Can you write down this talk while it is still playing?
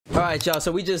Alright, y'all,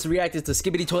 so we just reacted to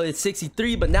Skibidi Toilet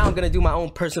 63, but now I'm gonna do my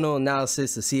own personal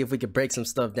analysis to see if we can break some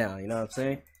stuff down, you know what I'm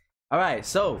saying? Alright,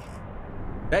 so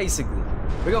basically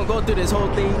we're gonna go through this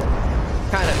whole thing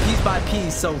kind of piece by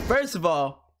piece. So first of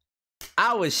all,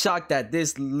 I was shocked at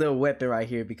this little weapon right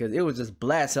here because it was just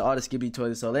blasting all the Skibidi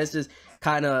Toilets. So let's just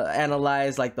kind of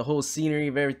analyze like the whole scenery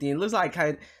of everything. It looks like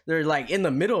they're like in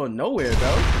the middle of nowhere,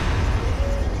 bro.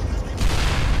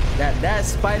 That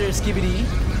spider Skibidi.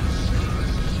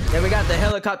 Then we got the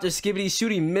helicopter Skibidi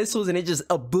shooting missiles, and it just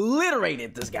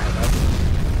obliterated this guy, bro.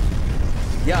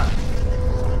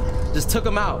 Yeah, just took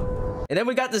him out. And then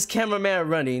we got this cameraman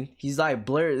running. He's like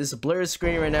blurred. This is a blurred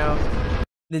screen right now.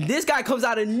 Then this guy comes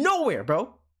out of nowhere,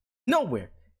 bro. Nowhere.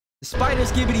 The spider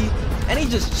Skibidi, and he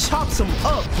just chops him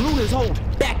up, blew his whole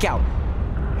back out.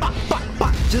 Bop, bop,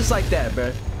 bop, just like that,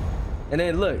 bro. And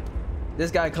then look,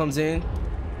 this guy comes in,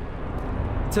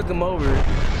 took him over.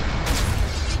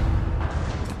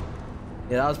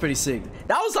 Yeah, that was pretty sick.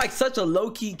 That was like such a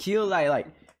low-key kill. Like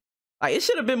it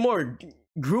should have been more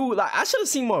like I should have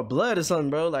seen more blood or something,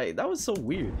 bro. Like that was so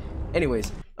weird. Anyways,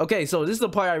 okay, so this is the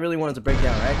part I really wanted to break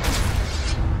down,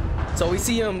 right? So we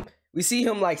see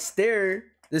him like stare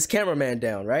this cameraman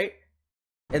down, right?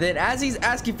 And then as he's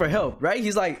asking for help, right?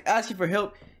 He's like asking for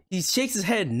help. He shakes his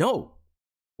head no.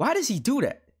 Why does he do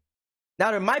that?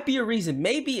 Now there might be a reason.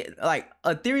 Maybe like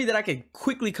a theory that I could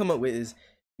quickly come up with is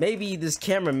maybe this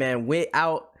cameraman went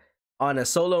out on a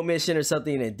solo mission or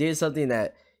something and did something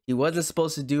that he wasn't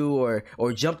supposed to do,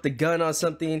 or jumped the gun on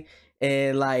something,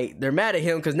 and like they're mad at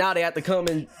him because now they have to come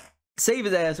and save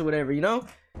his ass or whatever, you know?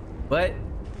 But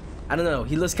I don't know.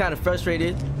 He looks kind of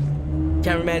frustrated.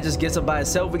 Cameraman just gets up by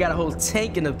himself. We got a whole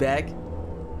tank in the back.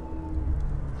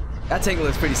 That tank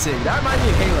looks pretty sick. That reminds me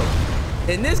of Halo.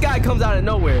 And this guy comes out of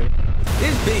nowhere.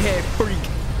 This big head freak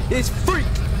is freak.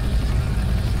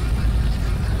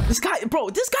 This guy, bro,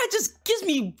 this guy just gives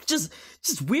me just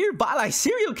weird vibes, like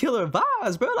serial killer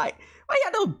vibes, bro. Like, why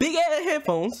you got those big ass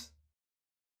headphones?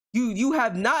 You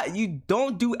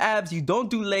don't do abs, you don't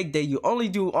do leg day, you only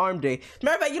do arm day.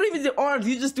 Matter of fact, you don't even do arms,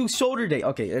 you just do shoulder day.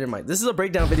 Okay, never mind. This is a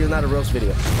breakdown video, not a roast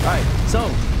video. All right, so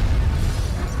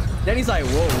then he's like,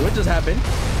 whoa, what just happened?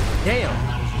 Damn.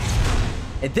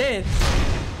 And then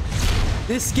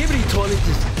this Skibidi Toilet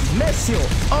just messed him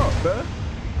up, bro.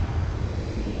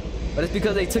 But it's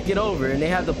because they took it over and they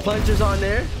have the plungers on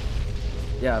there.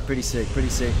 Yeah, pretty sick, pretty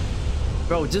sick.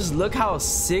 Bro, just look how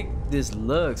sick this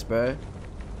looks, bro.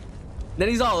 Then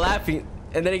he's all laughing,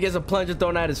 and then he gets a plunger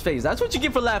thrown at his face. That's what you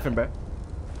get for laughing, bro.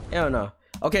 Hell no.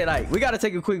 Okay, like, we gotta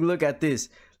take a quick look at this.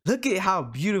 Look at how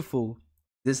beautiful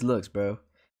this looks, bro.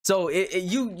 So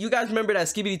you guys remember that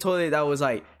Skibidi Toilet that was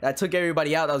like, that took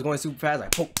everybody out, that was going super fast,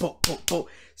 like poke, poke, poke, poke.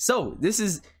 So this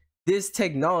is this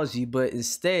technology, but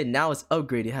instead now it's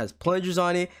upgraded. It has plungers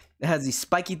on it. It has these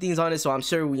spiky things on it. So I'm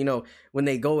sure, you know, when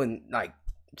they go and like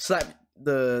slap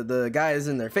the guys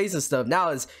in their face and stuff, now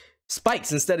it's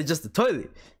spikes instead of just the toilet.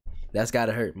 That's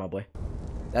gotta hurt, my boy.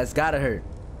 That's gotta hurt.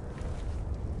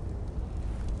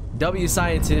 W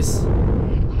scientist.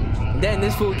 Then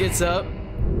this fool gets up,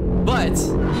 but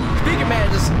Speaker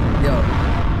Man just, yo,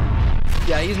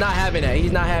 yeah, he's not having that.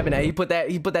 He's not having that. He put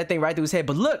that thing right through his head.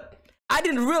 But look, I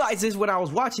didn't realize this when I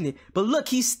was watching it, but look,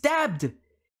 he's stabbed.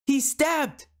 He's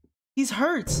stabbed. He's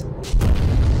hurt.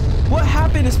 What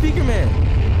happened to Speaker Man?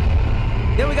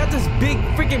 Then we got this big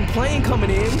freaking plane coming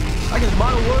in, like it's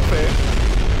Modern Warfare.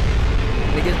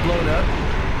 And it gets blown up.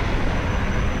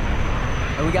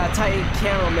 And we got Titan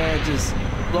Cameraman just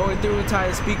blowing through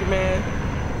Titan Speaker Man.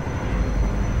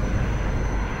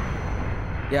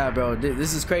 Yeah, bro,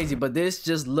 this is crazy, but this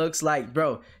just looks like,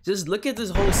 bro, just look at this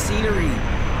whole scenery.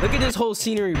 Look at this whole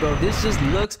scenery, bro. This just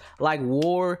looks like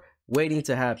war waiting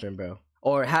to happen, bro.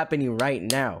 Or happening right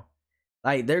now.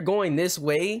 Like, they're going this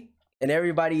way, and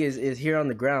everybody is here on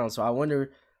the ground. So I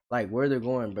wonder, like, where they're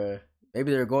going, bro.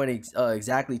 Maybe they're going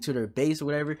exactly to their base or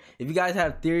whatever. If you guys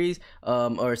have theories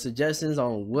or suggestions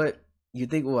on what you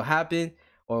think will happen,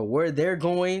 or where they're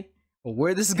going, or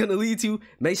where this is going to lead to,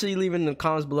 make sure you leave it in the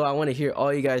comments below. I want to hear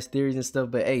all you guys' theories and stuff.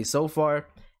 But, hey, so far,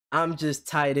 I'm just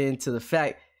tied into the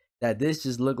fact that this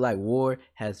just looked like war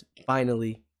has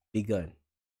finally begun.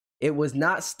 It was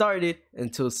not started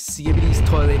until Skibidi's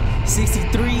Toilet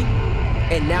 63,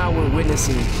 and now we're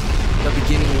witnessing the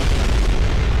beginning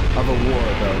of a war,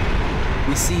 bro.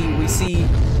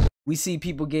 We see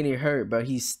people getting hurt, bro.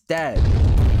 He's stabbed.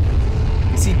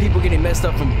 We see people getting messed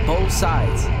up from both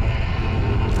sides.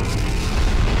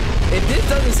 If this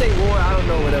doesn't say war, I don't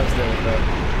know what else does, bro.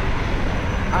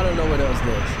 I don't know what else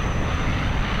does.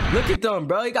 Look at them,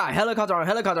 bro. He got helicopter on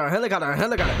helicopter on helicopter on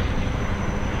helicopter.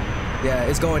 Yeah,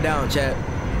 it's going down, chat.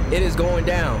 It is going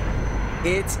down.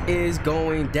 It is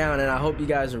going down, and I hope you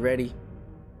guys are ready.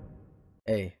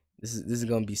 Hey, this is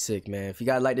gonna be sick, man. If you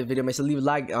guys like this video, make sure to leave a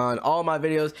like on all my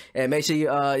videos, and make sure you